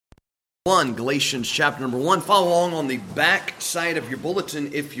1, Galatians chapter number 1. Follow along on the back side of your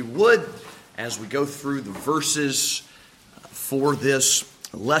bulletin if you would as we go through the verses for this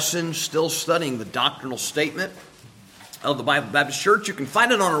lesson, still studying the doctrinal statement of the Bible Baptist Church. You can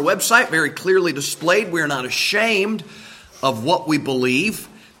find it on our website, very clearly displayed. We are not ashamed of what we believe,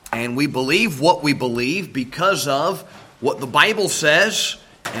 and we believe what we believe because of what the Bible says,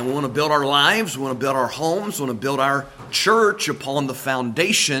 and we want to build our lives, we want to build our homes, we want to build our church upon the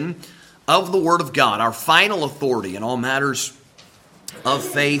foundation of the Word of God, our final authority in all matters of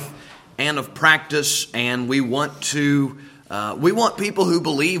faith and of practice. And we want people who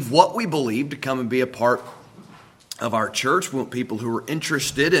believe what we believe to come and be a part of our church. We want people who are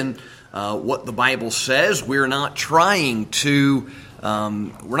interested in what the Bible says. We're not trying to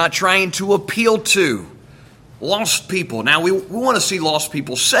appeal to lost people. Now we want to see lost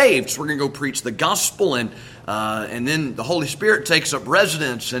people saved, so we're going to go preach the gospel, and then the Holy Spirit takes up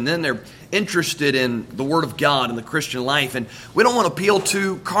residence, and then they're interested in the Word of God and the Christian life. And we don't want to appeal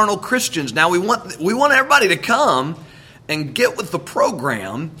to carnal Christians. Now we want everybody to come and get with the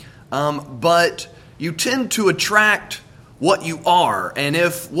program, but you tend to attract what you are. And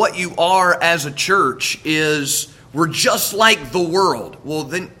if what you are as a church is we're just like the world, well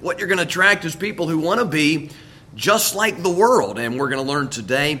then what you're going to attract is people who want to be just like the world. And we're going to learn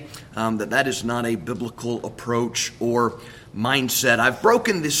today that is not a biblical approach or mindset. I've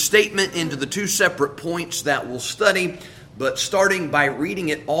broken this statement into the two separate points that we'll study, but starting by reading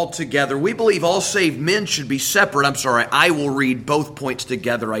it all together. We believe all saved men should be separate. I'm sorry, I will read both points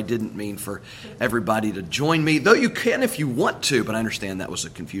together. I didn't mean for everybody to join me, though you can if you want to, but I understand that was a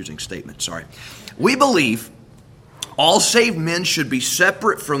confusing statement. Sorry. We believe all saved men should be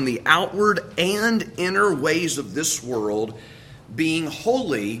separate from the outward and inner ways of this world, being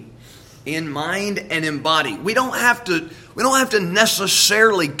holy in mind and in body. We don't have to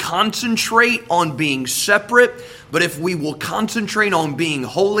necessarily concentrate on being separate, but if we will concentrate on being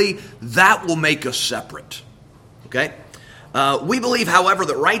holy, that will make us separate. Okay? We believe, however,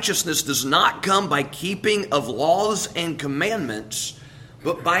 that righteousness does not come by keeping of laws and commandments,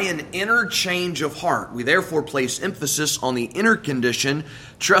 but by an inner change of heart. We therefore place emphasis on the inner condition,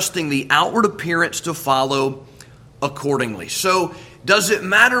 trusting the outward appearance to follow accordingly. So, does it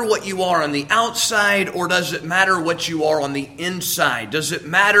matter what you are on the outside, or does it matter what you are on the inside? Does it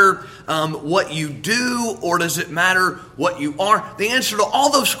matter what you do, or does it matter what you are? The answer to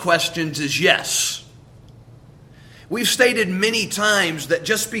all those questions is yes. We've stated many times that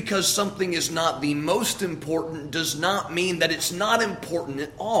just because something is not the most important does not mean that it's not important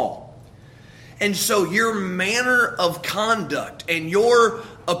at all. And so your manner of conduct and your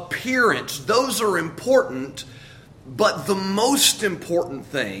appearance, those are important. But the most important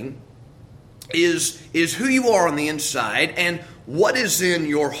thing is who you are on the inside and what is in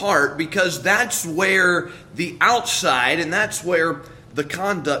your heart, because that's where the outside and that's where the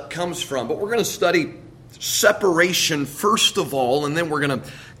conduct comes from. But we're going to study separation first of all, and then we're going to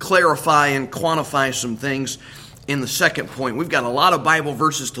clarify and quantify some things in the second point. We've got a lot of Bible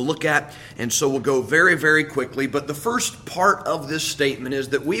verses to look at, and so we'll go very, very quickly. But the first part of this statement is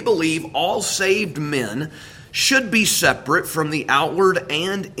that we believe all saved men should be separate from the outward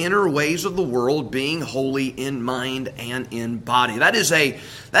and inner ways of the world, being holy in mind and in body. That is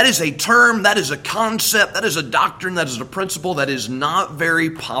a term, that is a concept, that is a doctrine, that is a principle that is not very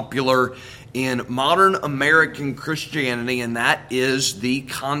popular in modern American Christianity, and that is the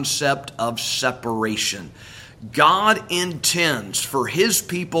concept of separation. God intends for His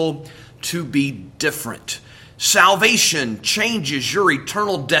people to be different. Salvation changes your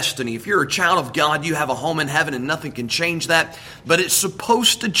eternal destiny. If you're a child of God, you have a home in heaven and nothing can change that. But it's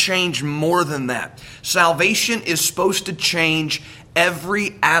supposed to change more than that. Salvation is supposed to change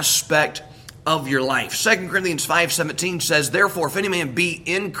every aspect of your life. 2 Corinthians 5:17 says, "Therefore, if any man be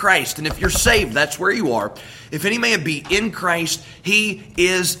in Christ," and if you're saved, that's where you are. "If any man be in Christ, he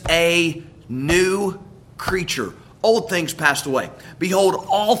is a new creature. Old things passed away. Behold,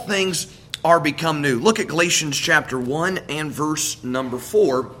 all things are become new." Look at Galatians chapter 1 and verse number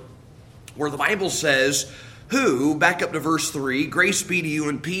 4, where the Bible says, "Who," back up to verse 3, "grace be to you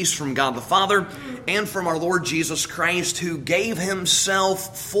and peace from God the Father and from our Lord Jesus Christ, who gave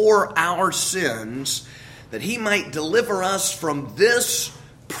Himself for our sins, that He might deliver us from this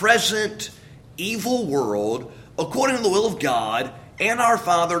present evil world, according to the will of God and our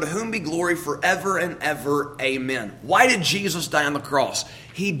Father, to whom be glory forever and ever. Amen." Why did Jesus die on the cross?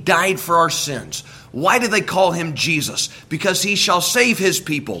 He died for our sins. Why do they call Him Jesus? Because He shall save His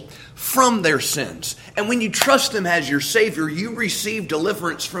people from their sins. And when you trust Him as your Savior, you receive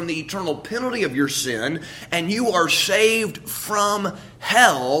deliverance from the eternal penalty of your sin, and you are saved from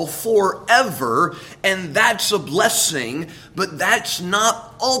hell forever, and that's a blessing, but that's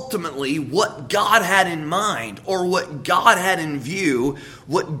not ultimately what God had in mind or what God had in view.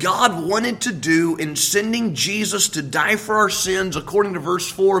 What God wanted to do in sending Jesus to die for our sins, according to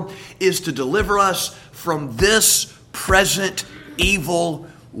verse 4, is to deliver us from this present evil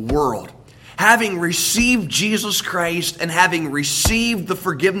world. Having received Jesus Christ and having received the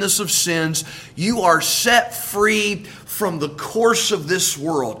forgiveness of sins, you are set free from the course of this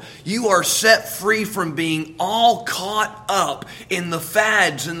world. You are set free from being all caught up in the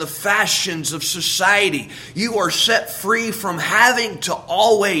fads and the fashions of society. You are set free from having to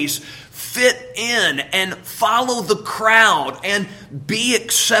always fit in and follow the crowd and be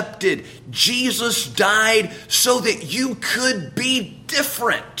accepted. Jesus died so that you could be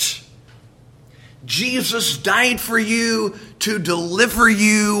different. Jesus died for you to deliver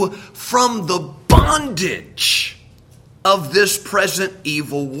you from the bondage of this present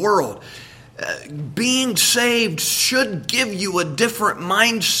evil world. Being saved should give you a different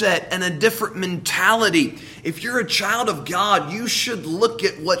mindset and a different mentality. If you're a child of God, you should look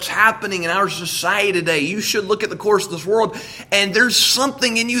at what's happening in our society today. You should look at the course of this world, and there's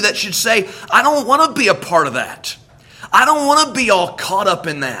something in you that should say, I don't want to be a part of that. I don't want to be all caught up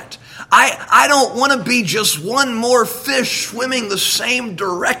in that. I don't want to be just one more fish swimming the same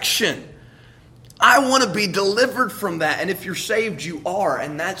direction. I want to be delivered from that. And if you're saved, you are.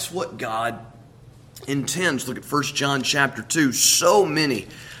 And that's what God intends. Look at 1 John chapter 2. So many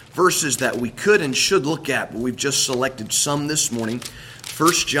verses that we could and should look at, but we've just selected some this morning.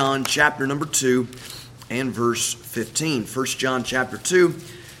 1 John chapter number 2 and verse 15. 1 John chapter 2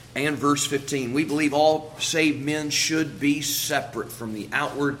 and verse 15. We believe all saved men should be separate from the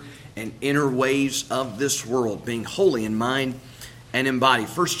outward and inner ways of this world, being holy in mind and in body.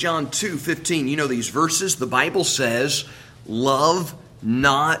 1 John 2:15, you know these verses. The Bible says, love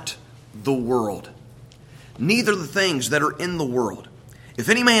not the world, neither the things that are in the world. If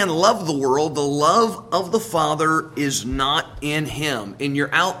any man love the world, the love of the Father is not in him. In your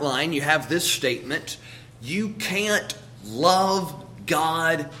outline, you have this statement: you can't love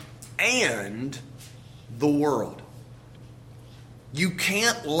God and the world. You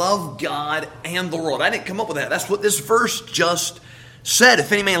can't love God and the world. I didn't come up with that. That's what this verse just said.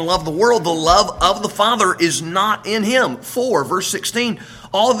 If any man love the world, the love of the Father is not in him. 4, verse 16,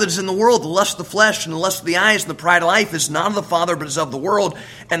 all that is in the world, the lust of the flesh and the lust of the eyes and the pride of life, is not of the Father, but is of the world.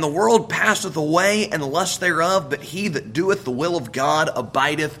 And the world passeth away, and the lust thereof, but he that doeth the will of God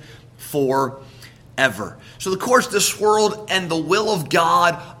abideth forever. So of course this world and the will of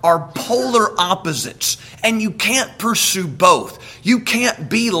God are polar opposites, and you can't pursue both. You can't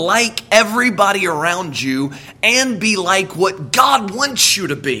be like everybody around you and be like what God wants you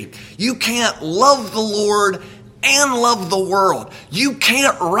to be. You can't love the Lord and love the world. You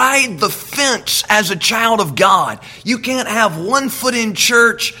can't ride the fence as a child of God. You can't have one foot in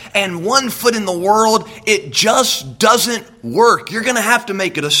church and one foot in the world. It just doesn't work. You're going to have to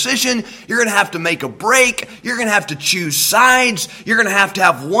make a decision. You're going to have to make a break. You're going to have to choose sides. You're going to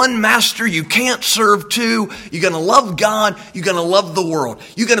have one master. You can't serve two. You're going to love God. You're going to love the world.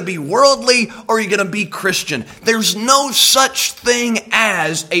 You're going to be worldly or you're going to be Christian. There's no such thing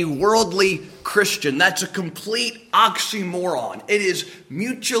as a worldly Christian. That's a complete oxymoron. It is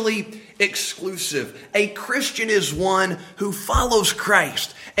mutually exclusive. A Christian is one who follows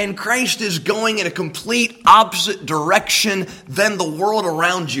Christ, and Christ is going in a complete opposite direction than the world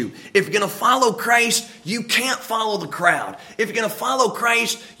around you. If you're going to follow Christ, you can't follow the crowd. If you're going to follow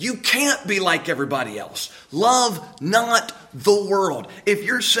Christ, you can't be like everybody else. Love not the world. If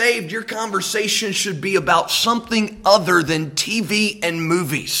you're saved, your conversation should be about something other than TV and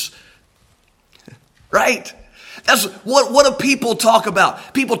movies. Right? That's what do people talk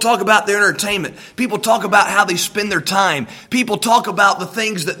about? People talk about their entertainment. People talk about how they spend their time. People talk about the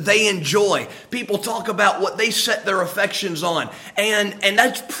things that they enjoy. People talk about what they set their affections on. And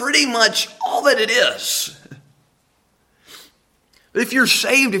that's pretty much all that it is. But if you're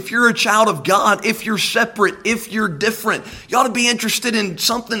saved, if you're a child of God, if you're separate, if you're different, you ought to be interested in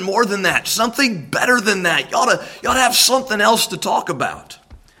something more than that, something better than that. You ought to have something else to talk about.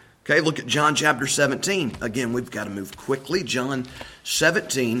 Okay, look at John chapter 17. Again, we've got to move quickly. John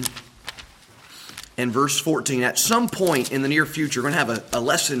 17 and verse 14. At some point in the near future, we're going to have a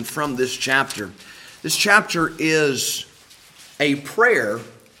lesson from this chapter. This chapter is a prayer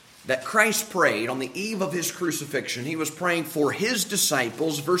that Christ prayed on the eve of his crucifixion. He was praying for his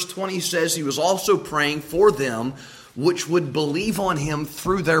disciples. Verse 20 says he was also praying for them which would believe on him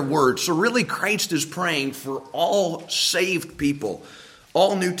through their word. So really, Christ is praying for all saved people,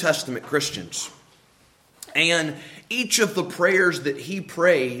 all New Testament Christians. And each of the prayers that he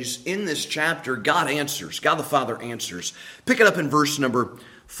prays in this chapter, God answers. God the Father answers. Pick it up in verse number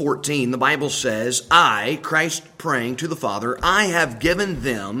 14. The Bible says, I, Christ praying to the Father, I have given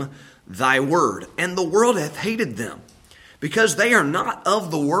them thy word, and the world hath hated them, because they are not of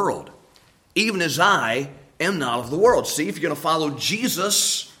the world, even as I am not of the world. See, if you're going to follow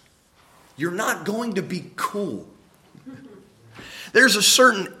Jesus, you're not going to be cool. There's a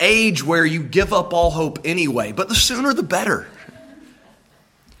certain age where you give up all hope anyway, but the sooner the better.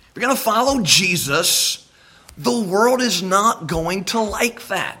 If you're going to follow Jesus, the world is not going to like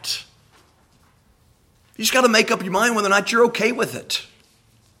that. You just got to make up your mind whether or not you're okay with it.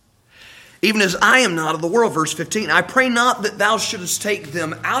 Even as I am not of the world, verse 15, I pray not that thou shouldest take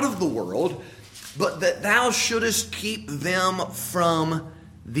them out of the world, but that thou shouldest keep them from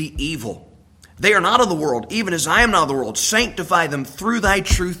the evil. They are not of the world, even as I am not of the world. Sanctify them through thy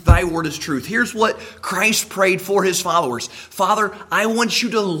truth. Thy word is truth. Here's what Christ prayed for his followers. Father, I want you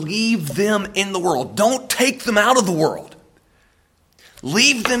to leave them in the world. Don't take them out of the world.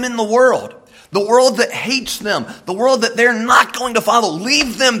 Leave them in the world. The world that hates them. The world that they're not going to follow.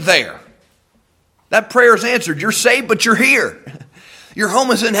 Leave them there. That prayer is answered. You're saved, but you're here. Your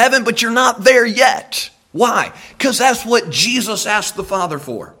home is in heaven, but you're not there yet. Why? Because that's what Jesus asked the Father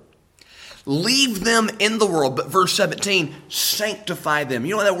for. Leave them in the world. But verse 17, sanctify them.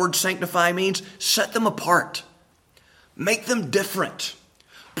 You know what that word sanctify means? Set them apart. Make them different.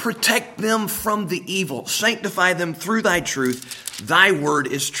 Protect them from the evil. Sanctify them through thy truth. Thy word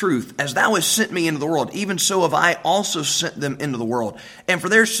is truth. As thou hast sent me into the world, even so have I also sent them into the world. And for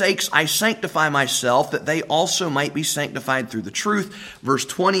their sakes I sanctify myself, that they also might be sanctified through the truth. Verse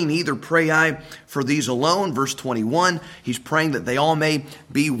 20, neither pray I for these alone. Verse 21, he's praying that they all may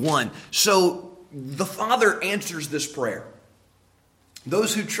be one. So the Father answers this prayer.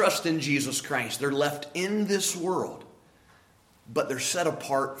 Those who trust in Jesus Christ, they're left in this world, but they're set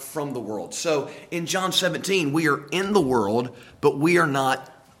apart from the world. So in John 17, we are in the world, but we are not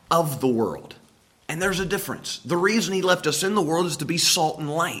of the world. And there's a difference. The reason he left us in the world is to be salt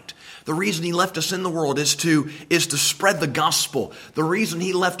and light. The reason he left us in the world is to spread the gospel. The reason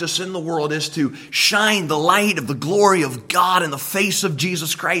he left us in the world is to shine the light of the glory of God in the face of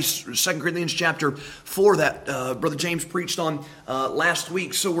Jesus Christ. 2 Corinthians chapter 4 that Brother James preached on last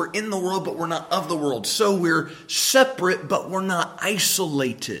week. So we're in the world, but we're not of the world. So we're separate, but we're not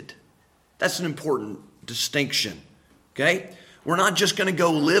isolated. That's an important distinction. Okay? We're not just going to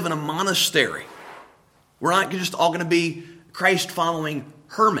go live in a monastery. We're not just all going to be Christ-following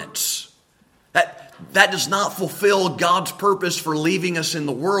hermits. That does not fulfill God's purpose for leaving us in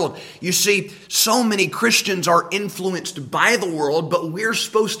the world. You see, so many Christians are influenced by the world, but we're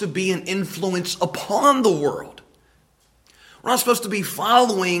supposed to be an influence upon the world. We're not supposed to be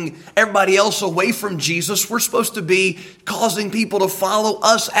following everybody else away from Jesus. We're supposed to be causing people to follow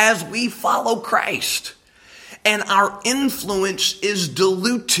us as we follow Christ. And our influence is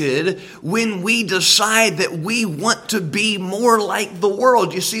diluted when we decide that we want to be more like the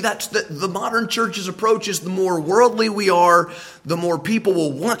world. You see, that's the modern church's approach is the more worldly we are, the more people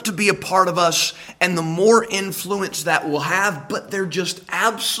will want to be a part of us, and the more influence that we'll have, but they're just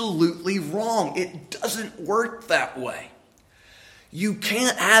absolutely wrong. It doesn't work that way. You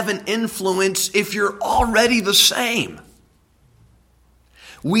can't have an influence if you're already the same.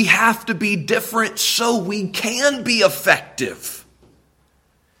 We have to be different so we can be effective.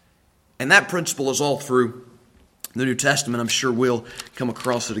 And that principle is all through the New Testament. I'm sure we'll come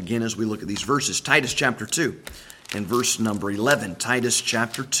across it again as we look at these verses. Titus chapter 2 and verse number 11. Titus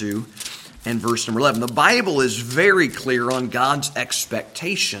chapter 2 and verse number 11. The Bible is very clear on God's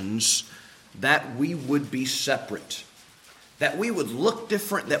expectations that we would be separate. That we would look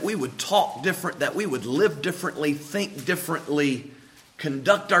different, that we would talk different, that we would live differently, think differently,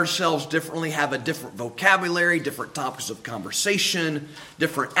 conduct ourselves differently, have a different vocabulary, different topics of conversation,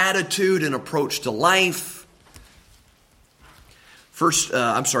 different attitude and approach to life.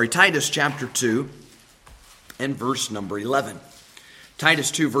 Titus chapter 2 and verse number 11. Titus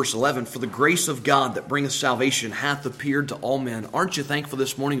 2 verse 11, for the grace of God that bringeth salvation hath appeared to all men. Aren't you thankful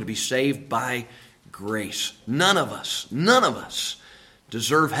this morning to be saved by grace? None of us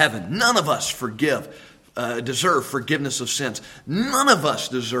deserve heaven. None of us deserve forgiveness of sins. None of us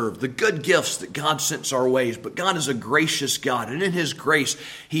deserve the good gifts that God sends our ways, but God is a gracious God, and in His grace,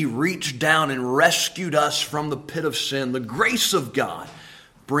 He reached down and rescued us from the pit of sin. The grace of God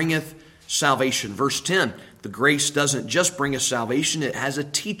bringeth salvation. Verse 10, The grace doesn't just bring us salvation, it has a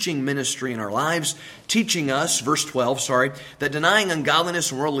teaching ministry in our lives, teaching us, verse 12, that denying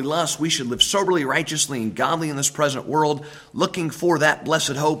ungodliness and worldly lust, we should live soberly, righteously, and godly in this present world, looking for that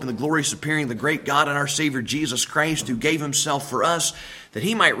blessed hope and the glorious appearing of the great God and our Savior Jesus Christ, who gave himself for us, that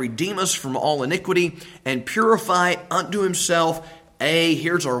he might redeem us from all iniquity and purify unto himself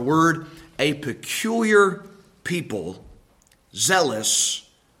here's our word, a peculiar people, zealous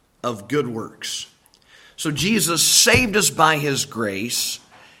of good works. So Jesus saved us by his grace.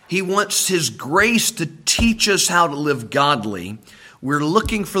 He wants his grace to teach us how to live godly. We're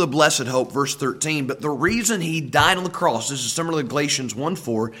looking for the blessed hope, verse 13. But the reason he died on the cross, this is similar to Galatians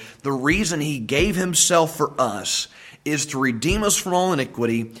 1:4, the reason he gave himself for us is to redeem us from all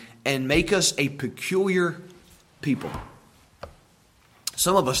iniquity and make us a peculiar people.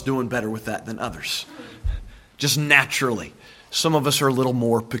 Some of us doing better with that than others, just naturally. Some of us are a little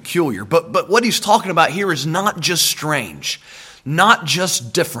more peculiar. But what he's talking about here is not just strange, not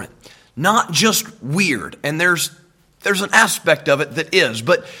just different, not just weird. And there's an aspect of it that is.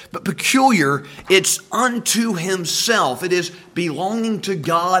 But peculiar, it's unto himself. It is belonging to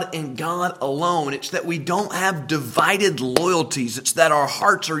God and God alone. It's that we don't have divided loyalties. It's that our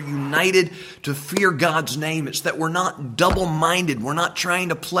hearts are united to fear God's name. It's that we're not double-minded. We're not trying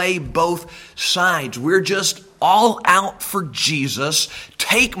to play both sides. We're just all out for Jesus.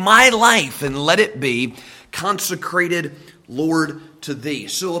 Take my life and let it be consecrated, Lord, to thee.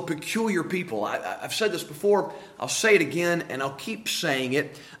 So a peculiar people. I've said this before. I'll say it again, and I'll keep saying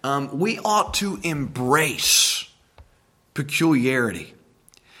it. We ought to embrace peculiarity.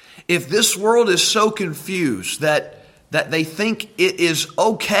 If this world is so confused that they think it is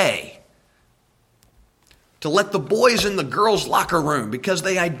okay to let the boys in the girls' locker room because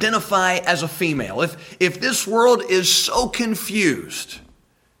they identify as a female. If this world is so confused,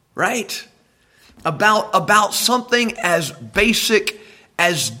 right, about something as basic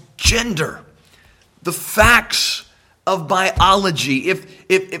as gender, the facts of biology,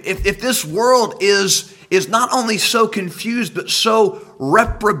 if this world is not only so confused but so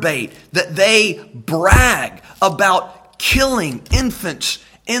reprobate that they brag about killing infants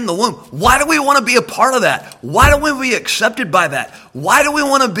in the womb. Why do we want to be a part of that? Why do we want to be accepted by that? Why do we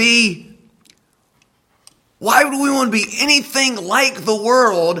want to be anything like the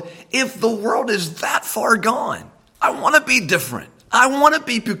world if the world is that far gone? I want to be different. I want to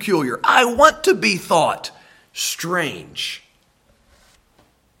be peculiar. I want to be thought strange.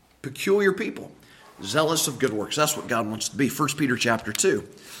 Peculiar people, zealous of good works. That's what God wants to be. 1 Peter chapter 2.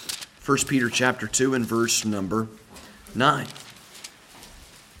 1 Peter chapter 2 and verse number 9.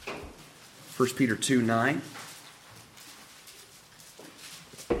 1 Peter 2:9.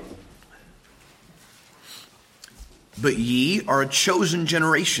 But ye are a chosen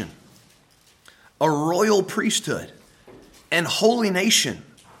generation, a royal priesthood, and holy nation,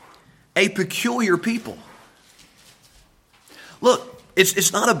 a peculiar people. Look,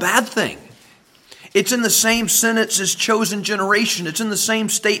 it's not a bad thing. It's in the same sentence as chosen generation. It's in the same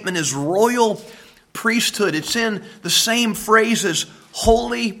statement as royal priesthood. It's in the same phrase as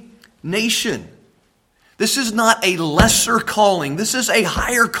holy nation. This is not a lesser calling. This is a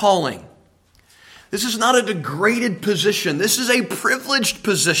higher calling. This is not a degraded position. This is a privileged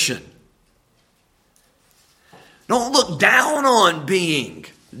position. Don't look down on being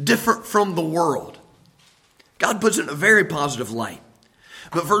different from the world. God puts it in a very positive light.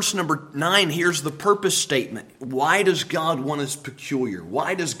 But verse number 9, here's the purpose statement. Why does God want us peculiar?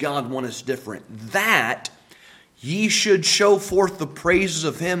 Why does God want us different? That ye should show forth the praises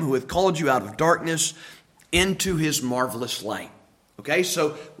of him who hath called you out of darkness into his marvelous light. Okay,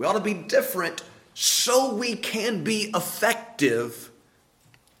 so we ought to be different so we can be effective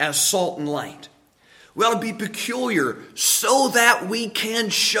as salt and light. We ought to be peculiar so that we can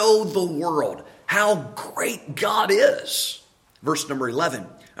show the world how great God is. Verse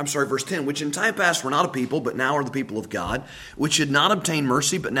 10, which in time past were not a people, but now are the people of God, which had not obtained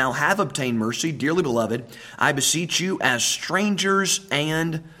mercy, but now have obtained mercy. Dearly beloved, I beseech you as strangers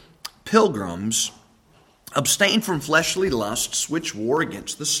and pilgrims, abstain from fleshly lusts which war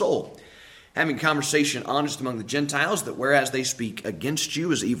against the soul, having conversation honest among the Gentiles, that whereas they speak against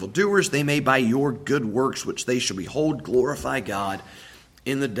you as evildoers, they may by your good works which they shall behold glorify God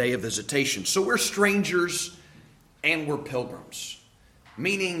in the day of visitation. So we're strangers and we're pilgrims.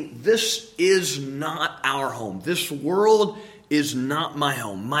 Meaning this is not our home. This world is not my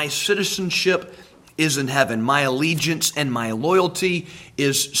home. My citizenship is in heaven. My allegiance and my loyalty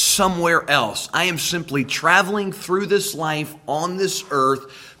is somewhere else. I am simply traveling through this life on this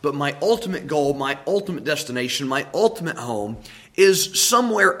earth, but my ultimate goal, my ultimate destination, my ultimate home is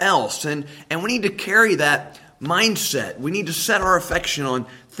somewhere else. And we need to carry that mindset. We need to set our affection on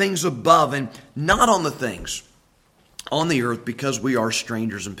things above and not on the things on the earth, because we are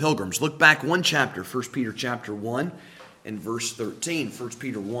strangers and pilgrims. Look back one chapter, 1 Peter chapter 1 and verse 13. 1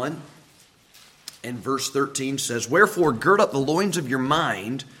 Peter 1 and verse 13 says, "Wherefore gird up the loins of your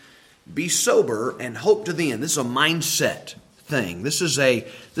mind, be sober, and hope to the end." This is a mindset thing. This is a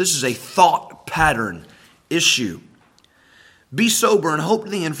thought pattern issue. "Be sober and hope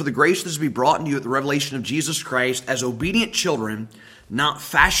to the end for the grace that is to be brought into you at the revelation of Jesus Christ, as obedient children, not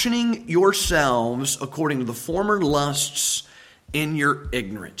fashioning yourselves according to the former lusts in your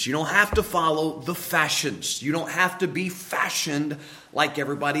ignorance." You don't have to follow the fashions. You don't have to be fashioned like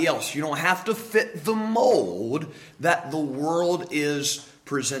everybody else. You don't have to fit the mold that the world is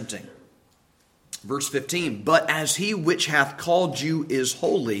presenting. Verse 15, "But as he which hath called you is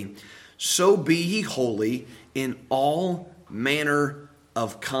holy, so be ye holy in all manner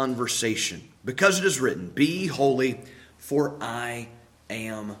of conversation. Because it is written, Be ye holy, for I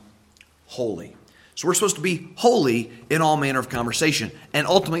am holy." So we're supposed to be holy in all manner of conversation. And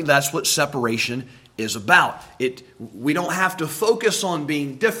ultimately, that's what separation is about. We don't have to focus on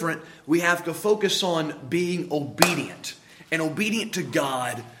being different. We have to focus on being obedient. And obedient to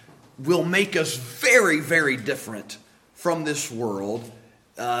God will make us very, very different from this world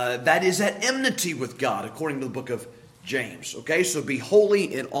that is at enmity with God, according to the book of James. Okay, so be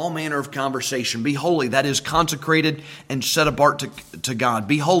holy in all manner of conversation. Be holy, that is consecrated and set apart to God.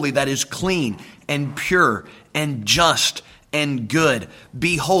 Be holy, that is clean and pure and just and good.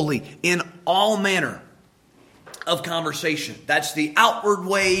 Be holy in all manner of conversation. That's the outward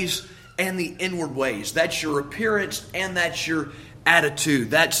ways and the inward ways. That's your appearance and that's your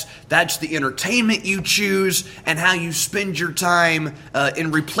attitude. That's the entertainment you choose and how you spend your time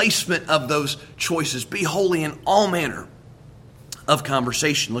in replacement of those choices. Be holy in all manner of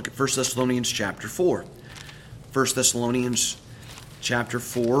conversation. Look at 1 Thessalonians chapter 4. 1 Thessalonians chapter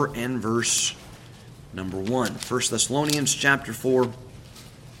 4 and verse number 1. 1 Thessalonians chapter 4.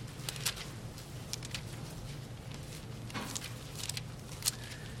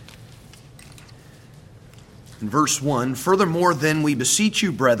 In verse 1, "Furthermore, then we beseech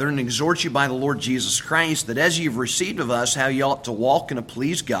you, brethren, and exhort you by the Lord Jesus Christ, that as ye have received of us how ye ought to walk and to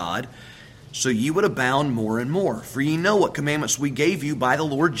please God, so ye would abound more and more. For ye know what commandments we gave you by the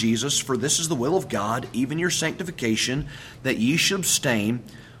Lord Jesus, for this is the will of God, even your sanctification, that ye should abstain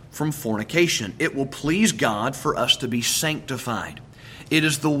from fornication. It will please God for us to be sanctified." It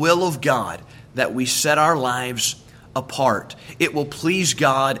is the will of God that we set our lives apart. It will please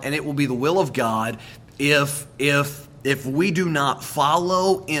God, and it will be the will of God if we do not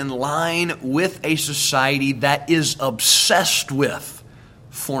follow in line with a society that is obsessed with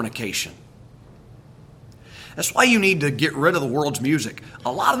fornication. That's why you need to get rid of the world's music.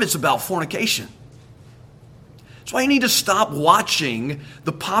 A lot of it's about fornication. That's why you need to stop watching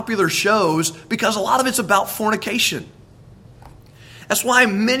the popular shows, because a lot of it's about fornication. That's why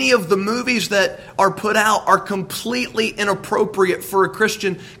many of the movies that are put out are completely inappropriate for a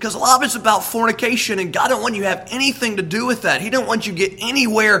Christian, because a lot of it's about fornication, and God don't want you to have anything to do with that. He don't want you to get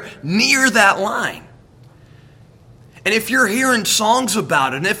anywhere near that line. And if you're hearing songs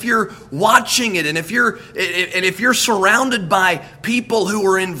about it, and if you're watching it, and if you're surrounded by people who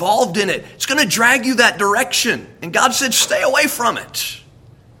are involved in it, it's going to drag you that direction. And God said, stay away from it.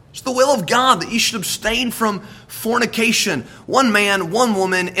 It's the will of God that you should abstain from fornication. One man, one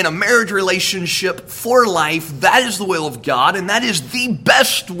woman in a marriage relationship for life. That is the will of God, and that is the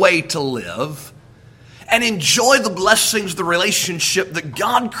best way to live and enjoy the blessings of the relationship that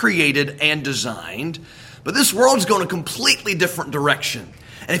God created and designed. But this world's going a completely different direction.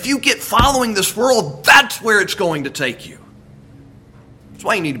 And if you get following this world, that's where it's going to take you. That's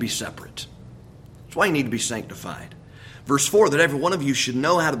why you need to be separate. That's why you need to be sanctified. Verse 4, that every one of you should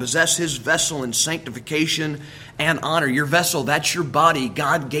know how to possess his vessel in sanctification and honor. Your vessel, that's your body.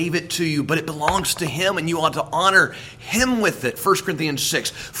 God gave it to you, but it belongs to him, and you ought to honor him with it. 1 Corinthians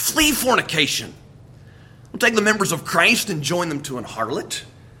 6, flee fornication. Don't take the members of Christ and join them to an harlot.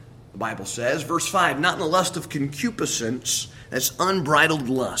 The Bible says, verse 5, not in the lust of concupiscence, that's unbridled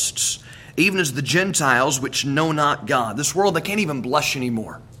lusts, even as the Gentiles which know not God. This world, they can't even blush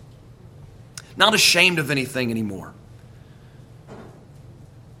anymore. Not ashamed of anything anymore.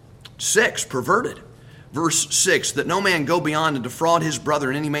 6, perverted. Verse 6, that no man go beyond and defraud his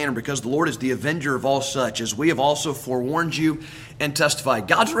brother in any manner, because the Lord is the avenger of all such, as we have also forewarned you and testified.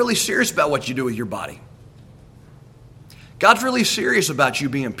 God's really serious about what you do with your body. God's really serious about you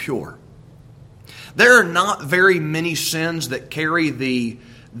being pure. There are not very many sins that carry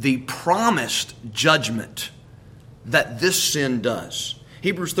the promised judgment that this sin does.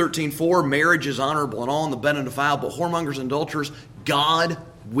 Hebrews 13:4, marriage is honorable and all in the bed and defiled, but whoremongers and adulterers, God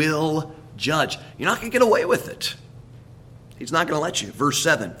will judge. You're not going to get away with it. He's not going to let you. Verse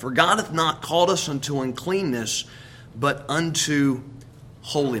 7, for God hath not called us unto uncleanness, but unto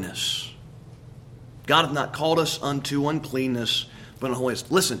holiness. God hath not called us unto uncleanness, but unto holiness.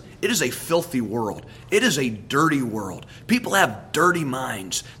 Listen, it is a filthy world. It is a dirty world. People have dirty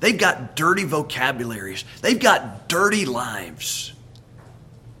minds. They've got dirty vocabularies. They've got dirty lives.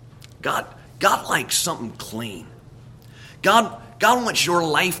 God likes something clean. God wants your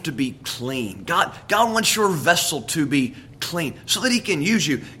life to be clean. God wants your vessel to be clean so that He can use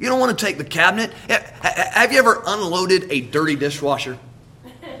you. You don't want to take the cabinet. Have you ever unloaded a dirty dishwasher?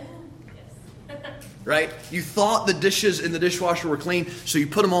 Yes. Right? You thought the dishes in the dishwasher were clean, so you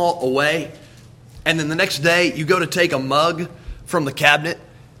put them all away. And then the next day, you go to take a mug from the cabinet,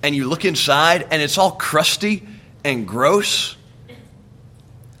 and you look inside, and it's all crusty and gross.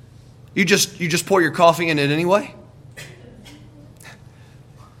 You just pour your coffee in it anyway?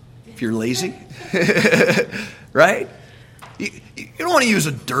 If you're lazy. Right? You don't want to use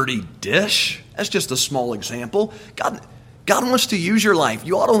a dirty dish. That's just a small example. God wants to use your life.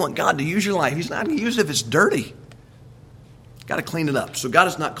 You ought to want God to use your life. He's not going to use it if it's dirty. Got to clean it up. So God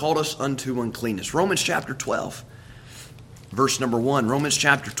has not called us unto uncleanness. Romans chapter 12, verse number 1. Romans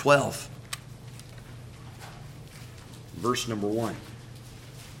chapter 12, verse number 1.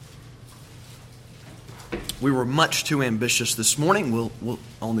 We were much too ambitious this morning. We'll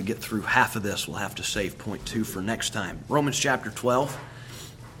only get through half of this. We'll have to save point 2 for next time. Romans chapter 12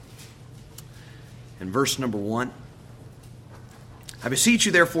 and verse number 1. I beseech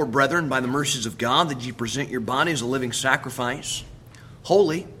you therefore, brethren, by the mercies of God, that ye present your body as a living sacrifice,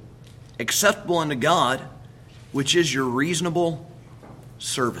 holy, acceptable unto God, which is your reasonable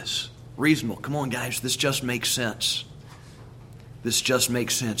service. Reasonable. Come on, guys. This just makes sense. This just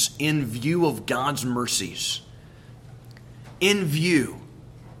makes sense. In view of God's mercies, in view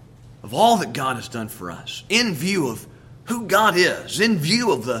of all that God has done for us, in view of who God is, in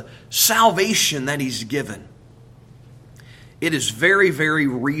view of the salvation that He's given, it is very, very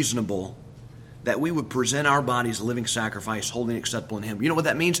reasonable that we would present our bodies a living sacrifice, holy and acceptable in Him. You know what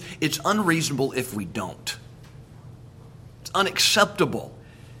that means? It's unreasonable if we don't. It's unacceptable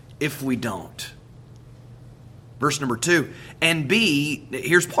if we don't. Verse number 2,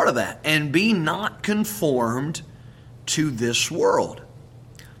 here's part of that, and be not conformed to this world,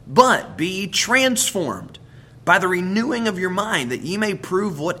 but be transformed by the renewing of your mind, that ye may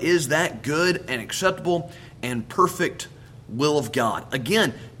prove what is that good and acceptable and perfect will of God.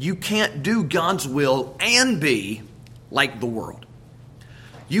 Again, you can't do God's will and be like the world.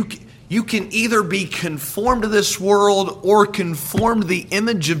 You can either be conformed to this world or conform to the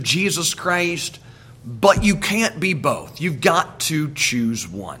image of Jesus Christ, but you can't be both. You've got to choose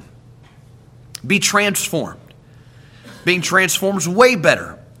one. Be transformed. Being transformed is way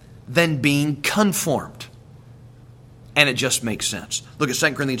better than being conformed. And it just makes sense. Look at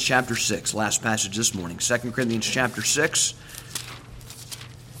 2 Corinthians chapter 6, last passage this morning. 2 Corinthians chapter 6.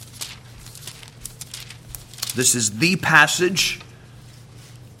 This is the passage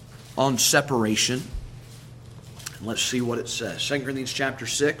on separation. Let's see what it says. 2 Corinthians chapter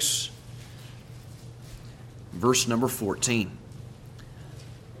 6. Verse number 14.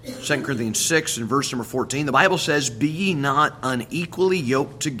 2 Corinthians 6 and verse number 14. The Bible says, be ye not unequally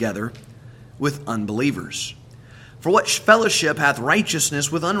yoked together with unbelievers. For what fellowship hath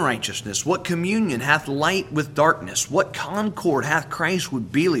righteousness with unrighteousness? What communion hath light with darkness? What concord hath Christ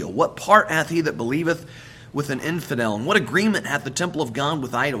with Belial? What part hath he that believeth with an infidel? And what agreement hath the temple of God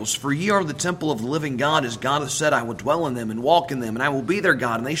with idols? For ye are the temple of the living God, as God hath said, I will dwell in them and walk in them, and I will be their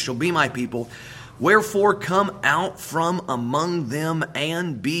God, and they shall be my people. Wherefore come out from among them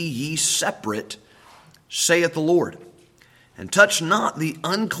and be ye separate, saith the Lord, and touch not the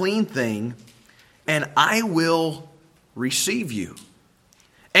unclean thing, and I will receive you,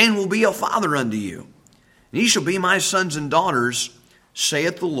 and will be a father unto you. And ye shall be my sons and daughters,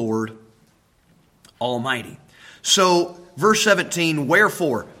 saith the Lord Almighty. So, verse 17,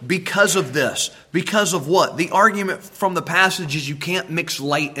 wherefore? Because of this. Because of what? The argument from the passage is you can't mix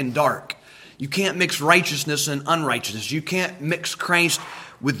light and dark. You can't mix righteousness and unrighteousness. You can't mix Christ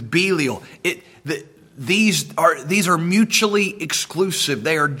with Belial. These are mutually exclusive.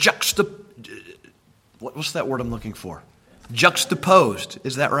 They are what's that word I'm looking for? Juxtaposed.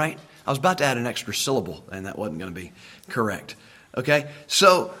 Is that right? I was about to add an extra syllable, and that wasn't going to be correct. Okay?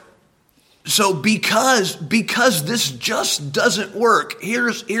 So because this just doesn't work,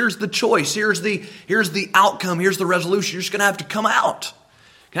 here's the choice. Here's the outcome. Here's the resolution. You're just going to have to come out.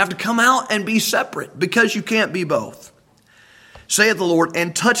 You have to come out and be separate because you can't be both. Saith the Lord,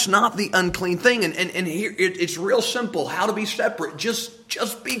 and touch not the unclean thing. And here it's real simple. How to be separate.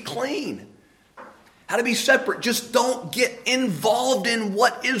 Just be clean. How to be separate. Just don't get involved in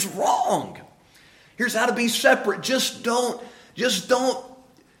what is wrong. Here's how to be separate. Just don't.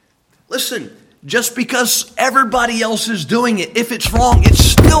 Listen, just because everybody else is doing it, if it's wrong, it's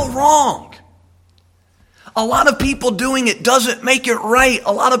still wrong. A lot of people doing it doesn't make it right.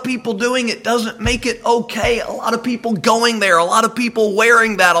 A lot of people doing it doesn't make it okay. A lot of people going there. A lot of people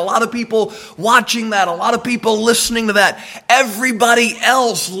wearing that. A lot of people watching that. A lot of people listening to that. Everybody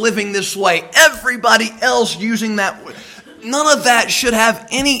else living this way. Everybody else using that. None of that should have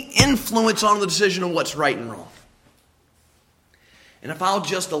any influence on the decision of what's right and wrong. And if I'll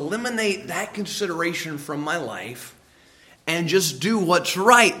just eliminate that consideration from my life and just do what's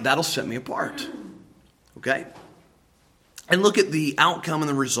right, that'll set me apart. Okay? And look at the outcome and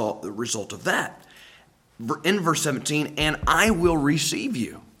the result of that. In verse 17, and I will receive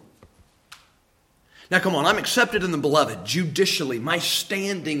you. Now come on, I'm accepted in the beloved. Judicially, my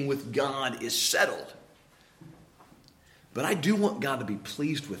standing with God is settled. But I do want God to be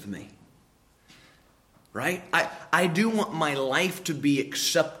pleased with me. Right? I do want my life to be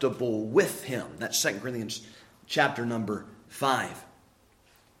acceptable with Him. That's 2 Corinthians chapter number 5.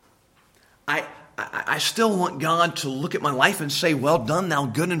 I still want God to look at my life and say, well done, thou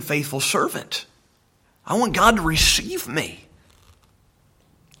good and faithful servant. I want God to receive me.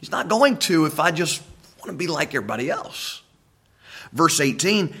 He's not going to if I just want to be like everybody else. Verse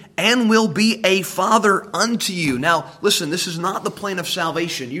 18, and will be a father unto you. Now, listen, this is not the plan of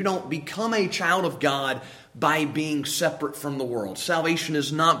salvation. You don't become a child of God by being separate from the world. Salvation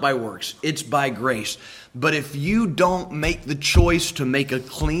is not by works. It's by grace. But if you don't make the choice to make a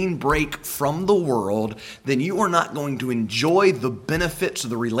clean break from the world, then you are not going to enjoy the benefits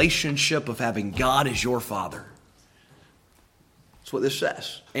of the relationship of having God as your Father. That's what this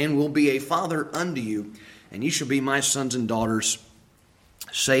says. And will be a father unto you, and ye shall be my sons and daughters,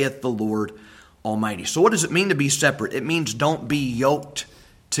 saith the Lord Almighty. So what does it mean to be separate? It means don't be yoked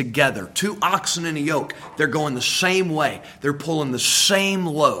together. 2 oxen in a yoke, they're going the same way. They're pulling the same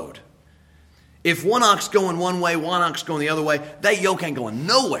load. If one ox going one way, one ox going the other way, that yoke ain't going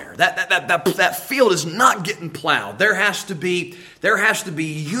nowhere. That field is not getting plowed. There has to be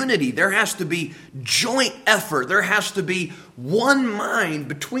unity. There has to be joint effort. There has to be one mind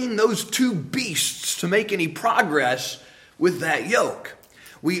between those two beasts to make any progress with that yoke.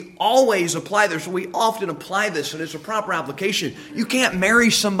 We always apply this. We often apply this, and it's a proper application. You can't marry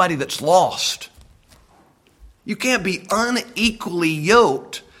somebody that's lost. You can't be unequally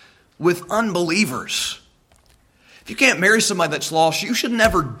yoked with unbelievers. If you can't marry somebody that's lost, you should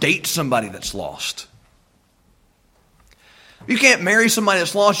never date somebody that's lost. If you can't marry somebody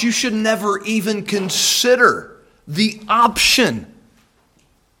that's lost, you should never even consider the option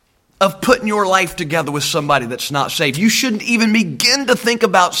of putting your life together with somebody that's not saved. You shouldn't even begin to think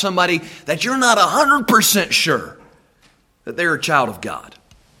about somebody that you're not 100% sure that they're a child of God.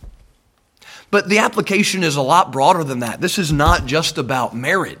 But the application is a lot broader than that. This is not just about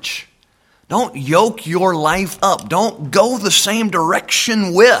marriage. Don't yoke your life up. Don't go the same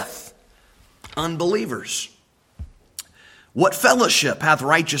direction with unbelievers. What fellowship hath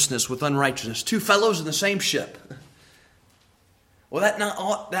righteousness with unrighteousness? 2 fellows in the same ship. Well,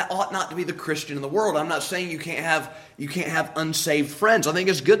 that ought not to be the Christian in the world. I'm not saying you can't have unsaved friends. I think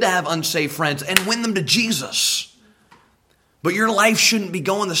it's good to have unsaved friends and win them to Jesus. But your life shouldn't be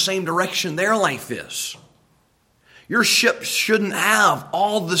going the same direction their life is. Your ship shouldn't have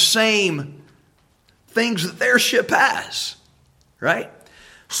all the same things that their ship has, right?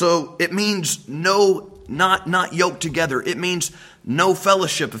 So it means not yoked together. It means no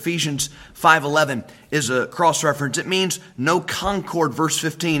fellowship. Ephesians 5:11 is a cross-reference. It means no concord, verse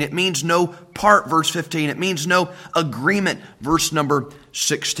 15. It means no part, verse 15. It means no agreement, verse number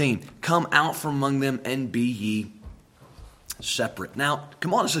 16. Come out from among them and be ye separate. Now,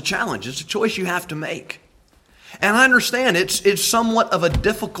 come on, it's a challenge. It's a choice you have to make. And I understand it's somewhat of a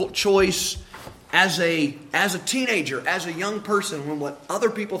difficult choice as a teenager, as a young person, when what other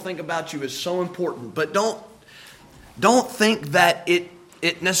people think about you is so important. But don't think that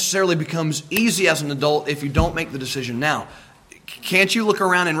it necessarily becomes easy as an adult if you don't make the decision now. Can't you look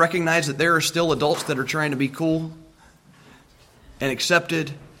around and recognize that there are still adults that are trying to be cool and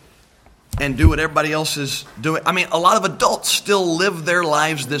accepted and do what everybody else is doing? I mean, a lot of adults still live their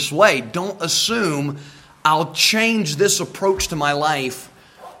lives this way. Don't assume I'll change this approach to my life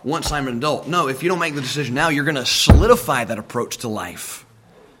once I'm an adult. No, if you don't make the decision now, you're going to solidify that approach to life.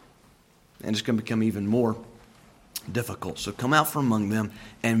 And it's going to become even more difficult. So come out from among them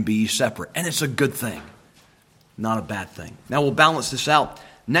and be separate. And it's a good thing, not a bad thing. Now we'll balance this out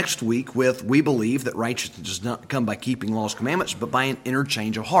next week with, we believe that righteousness does not come by keeping laws, commandments, but by an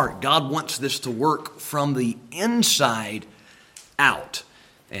interchange of heart. God wants this to work from the inside out.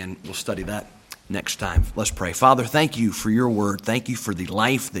 And we'll study that next time. Let's pray. Father, thank you for your word. Thank you for the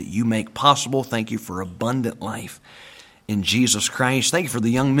life that you make possible. Thank you for abundant life in Jesus Christ. Thank you for the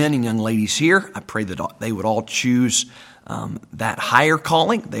young men and young ladies here. I pray that they would all choose that higher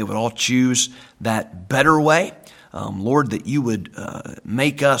calling. They would all choose that better way. Lord, that you would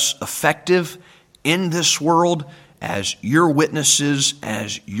make us effective in this world as your witnesses,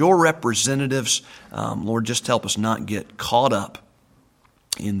 as your representatives. Lord, just help us not get caught up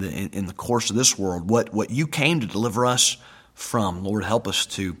in the course of this world, what you came to deliver us from. Lord, help us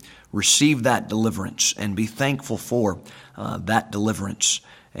to receive that deliverance and be thankful for that deliverance.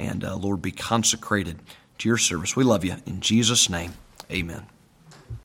 And Lord, be consecrated to your service. We love you. In Jesus' name, amen.